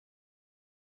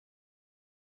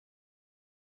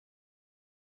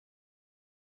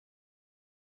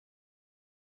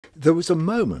There was a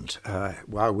moment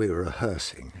while we were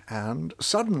rehearsing, and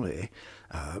suddenly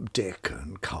Dick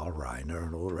and Carl Reiner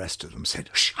and all the rest of them said,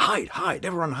 "Shh, hide, hide,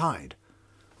 everyone hide."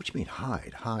 "What do you mean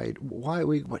hide, hide? Why are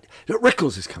we... What?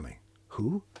 Rickles is coming."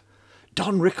 "Who?"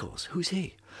 "Don Rickles." "Who's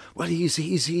he?" "Well,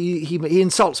 he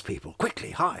insults people.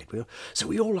 Quickly, hide." So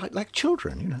we all like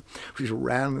children, you know. We just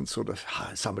ran and sort of,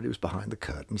 somebody was behind the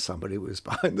curtain, somebody was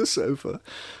behind the sofa,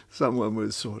 someone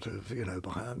was sort of, you know,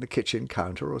 behind the kitchen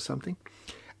counter or something.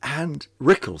 And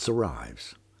Rickles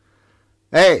arrives.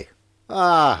 "Hey,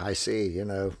 I see, you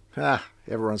know,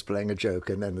 everyone's playing a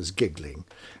joke," and then there's giggling,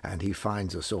 and he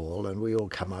finds us all, and we all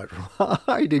come out from our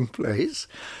hiding place,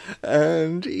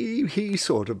 and he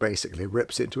sort of basically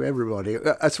rips into everybody.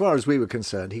 As far as we were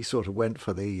concerned, he sort of went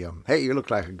for the, "Hey, you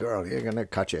look like a girl, you're going to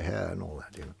cut your hair," and all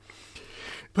that, you know.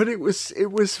 But it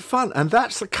was fun, and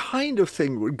that's the kind of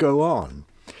thing that would go on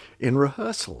in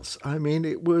rehearsals. I mean,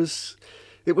 it was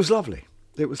lovely.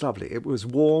 It was lovely. It was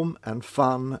warm and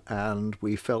fun, and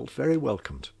we felt very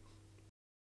welcomed.